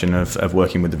impression of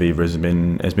working with Aviva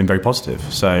has been very positive.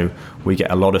 So we get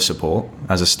a lot of support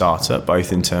as a startup,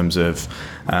 both in terms of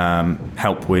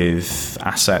help with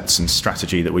assets and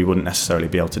strategy that we wouldn't necessarily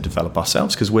be able to develop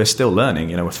ourselves, because we're still learning.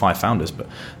 We're 5 founders, and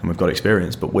we've got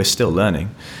experience, but we're still learning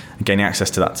and gaining access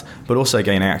to that, but also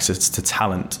gaining access to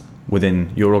talent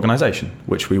within your organisation,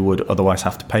 which we would otherwise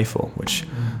have to pay for, which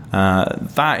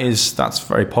that's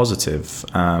very positive,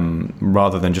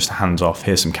 rather than just hands off,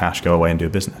 here's some cash, go away and do a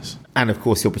business. And of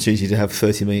course the opportunity to have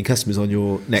 30 million customers on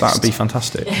your next... That would be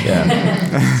fantastic.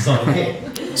 Yeah.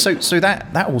 So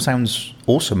that all sounds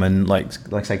awesome, and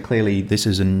like I say, clearly this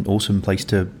is an awesome place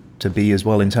to be as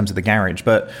well in terms of the garage.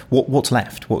 But what's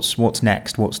left? What's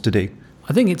next? What's to do?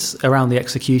 I think it's around the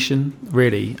execution,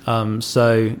 really.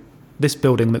 So this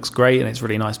building looks great and it's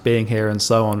really nice being here and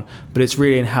so on, but it's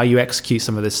really in how you execute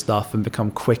some of this stuff and become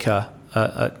quicker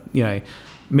at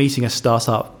meeting a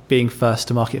startup, being first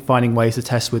to market, finding ways to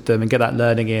test with them and get that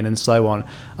learning in and so on.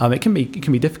 It can be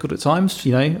difficult at times,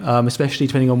 especially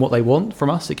depending on what they want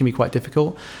from us. It can be quite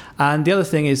difficult. And the other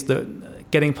thing is that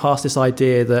getting past this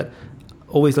idea that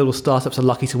all these little startups are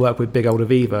lucky to work with big old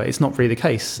Aviva. It's not really the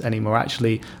case anymore,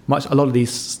 actually. A lot of these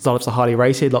startups are highly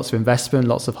rated, lots of investment,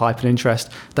 lots of hype and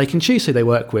interest. They can choose who they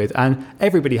work with, and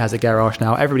everybody has a garage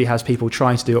now. Everybody has people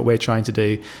trying to do what we're trying to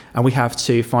do, and we have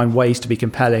to find ways to be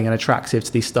compelling and attractive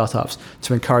to these startups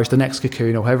to encourage the next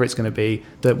Cocoon or whoever it's going to be,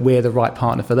 that we're the right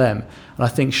partner for them. And I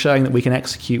think showing that we can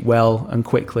execute well and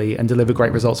quickly and deliver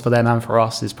great results for them and for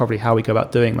us is probably how we go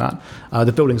about doing that.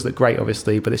 The buildings look great,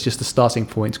 obviously, but it's just the starting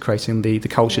point, creating the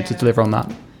culture to deliver on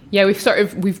that. Yeah,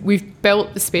 we've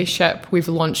built the spaceship, we've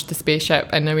launched the spaceship,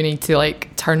 and now we need to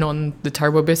turn on the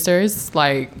turbo boosters.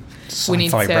 We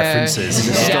need to references.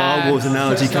 There's a Star Wars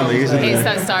analogy coming, isn't it? It's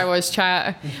that Star Wars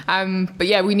chat. But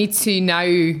yeah, we need to now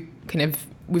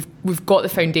we've got the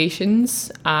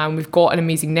foundations, we've got an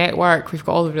amazing network, we've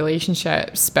got all the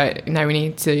relationships, but now we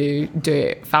need to do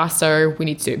it faster, we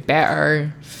need to do it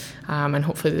better. And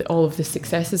hopefully all of the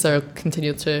successes are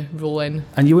continue to roll in.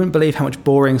 And you wouldn't believe how much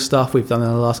boring stuff we've done in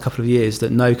the last couple of years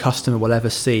that no customer will ever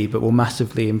see, but will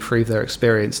massively improve their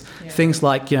experience. Yeah. Things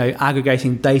like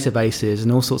aggregating databases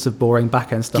and all sorts of boring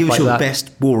back-end stuff like that. Give us your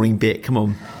best boring bit, come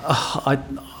on.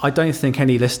 I don't think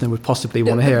any listener would possibly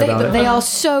want to hear about it. They are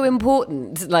so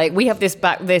important. Like, we have this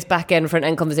back end, front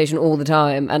end conversation all the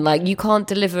time, and like, you can't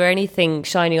deliver anything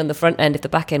shiny on the front end if the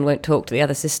back end won't talk to the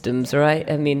other systems, right?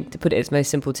 I mean, to put it in its most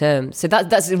simple terms. So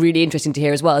that's really interesting to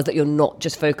hear as well, is that you're not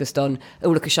just focused on, oh,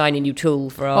 look, a shiny new tool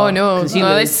for our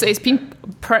consumers. It's been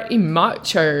pretty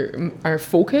much our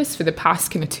focus for the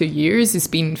past kind of 2 years has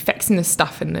been fixing the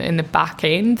stuff in the back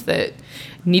end that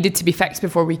needed to be fixed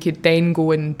before we could then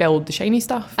go and build the shiny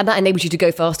stuff. And that enables you to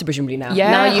go faster, presumably, now. Yeah,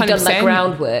 now you've 100%. done that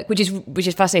groundwork, which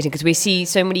is fascinating, because we see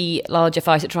so many large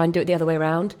FIs that try and do it the other way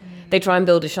around. They try and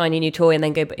build a shiny new toy and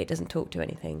then go, but it doesn't talk to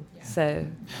anything. So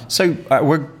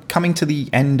we're coming to the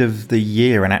end of the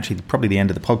year, and actually probably the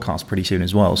end of the podcast pretty soon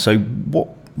as well. So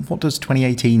what does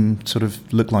 2018 sort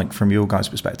of look like from your guys'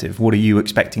 perspective? What are you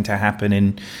expecting to happen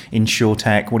in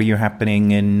Insurtech? What are you happening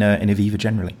in Aviva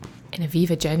generally? In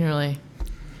Aviva generally?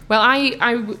 Well,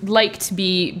 I would like to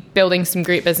be building some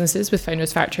great businesses with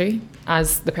Founders Factory.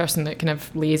 As the person that kind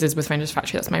of liaises with Founders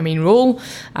Factory, that's my main role.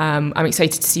 I'm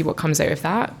excited to see what comes out of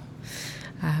that.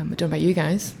 I don't know about you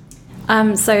guys.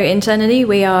 So internally,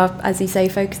 we are, as you say,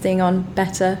 focusing on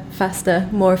better, faster,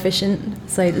 more efficient.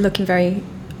 So looking very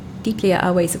deeply at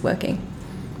our ways of working.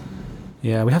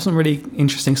 Yeah, we have some really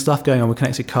interesting stuff going on with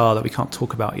Connected Car that we can't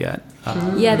talk about yet.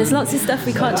 Yeah, there's lots of stuff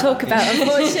we can't talk about,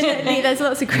 unfortunately. There's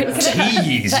lots of great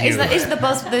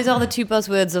stuff. Those are the two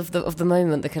buzzwords of the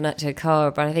moment, the Connected Car.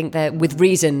 But I think that with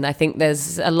reason, I think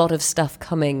there's a lot of stuff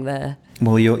coming there.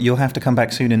 Well, you'll have to come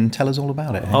back soon and tell us all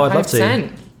about it. Oh, I'd love to.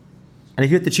 100%. And if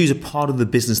you had to choose a part of the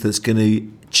business that's going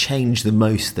to change the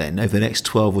most then over the next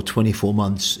 12 or 24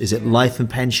 months, is it life and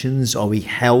pensions? Are we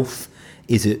health?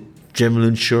 Is it general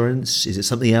insurance? Is it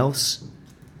something else?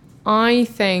 I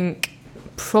think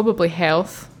probably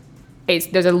health.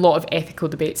 There's a lot of ethical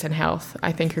debates in health.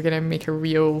 I think are going to make a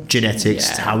real...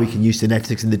 Genetics, how we can use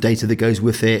genetics and the data that goes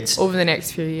with it. Over the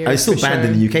next few years. It's still banned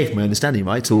in the UK from my understanding,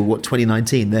 right? Till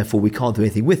 2019, therefore we can't do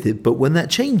anything with it. But when that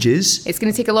changes... It's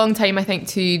going to take a long time, I think,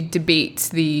 to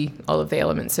debate all of the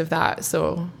elements of that.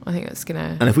 So I think that's going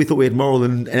to... And if we thought we had moral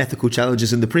and ethical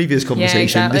challenges in the previous conversation,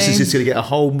 exactly. This is just going to get a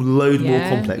whole load more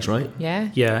complex, right? Yeah.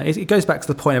 Yeah, it goes back to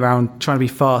the point around trying to be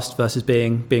fast versus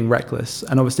being reckless.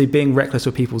 And obviously being reckless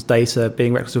with people's data,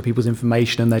 being reckless with people's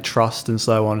information and their trust and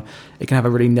so on, it can have a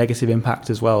really negative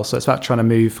impact as well. So it's about trying to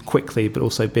move quickly, but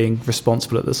also being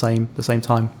responsible at the same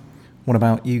time. What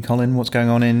about you, Colin? What's going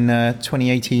on in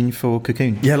 2018 for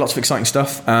Cocoon? Yeah, lots of exciting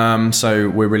stuff. So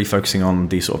we're really focusing on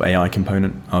the sort of AI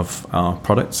component of our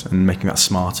products and making that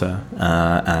smarter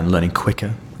and learning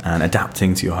quicker and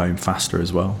adapting to your home faster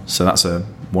as well. So that's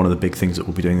one of the big things that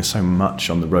we'll be doing. There's so much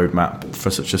on the roadmap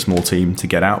for such a small team to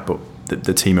get out, but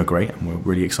the team are great and we're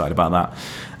really excited about that.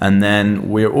 And then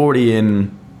we're already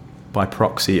in, by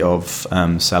proxy of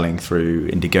selling through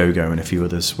Indiegogo and a few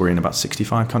others, we're in about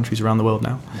 65 countries around the world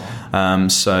now. Wow.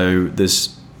 So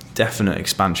there's definite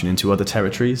expansion into other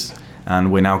territories,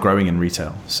 and we're now growing in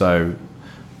retail. So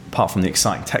apart from the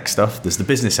exciting tech stuff, there's the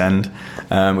business end,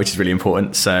 which is really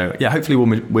important. So yeah, hopefully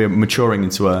we're maturing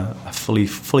into a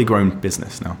fully grown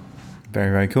business now.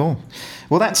 Very, very cool.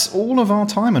 Well, that's all of our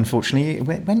time, unfortunately. It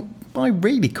went by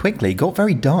really quickly. Got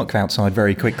very dark outside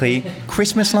very quickly.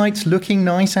 Christmas lights looking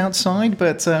nice outside,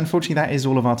 but unfortunately that is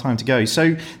all of our time to go.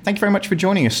 So thank you very much for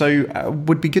joining us. So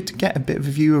would be good to get a bit of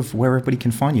a view of where everybody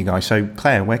can find you guys. So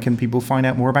Claire, where can people find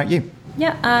out more about you?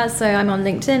 Yeah, so I'm on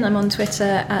LinkedIn. I'm on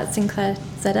Twitter at Sinclair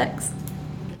ZX.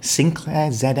 Sinclair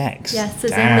ZX? Yes,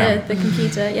 it's in the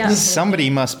computer, yeah. Somebody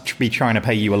must be trying to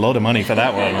pay you a lot of money for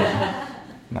that one.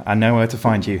 I know where to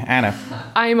find you. Anna?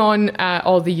 I'm on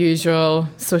all the usual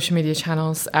social media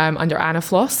channels under Anna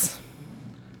Floss.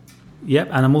 Yep,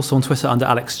 and I'm also on Twitter under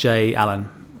Alex J. Allen.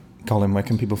 Colin, where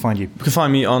can people find you? You can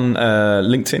find me on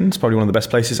LinkedIn. It's probably one of the best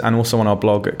places, and also on our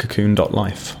blog at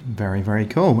cocoon.life. Very, very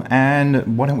cool.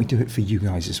 And why don't we do it for you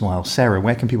guys as well? Sarah,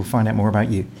 where can people find out more about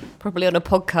you? Probably on a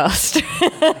podcast.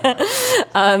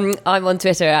 I'm on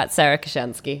Twitter at Sarah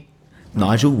Kashansky.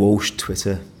 Nigel Walsh,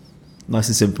 Twitter. Nice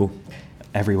and simple.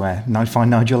 Everywhere. Find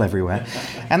Nigel everywhere.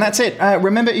 And that's it.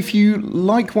 Remember, if you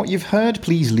like what you've heard,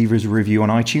 please leave us a review on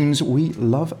iTunes. We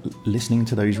love listening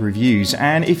to those reviews.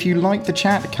 And if you like the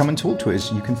chat, come and talk to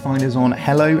us. You can find us on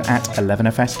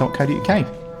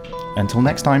hello@11fs.co.uk. Until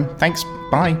next time, thanks.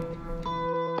 Bye.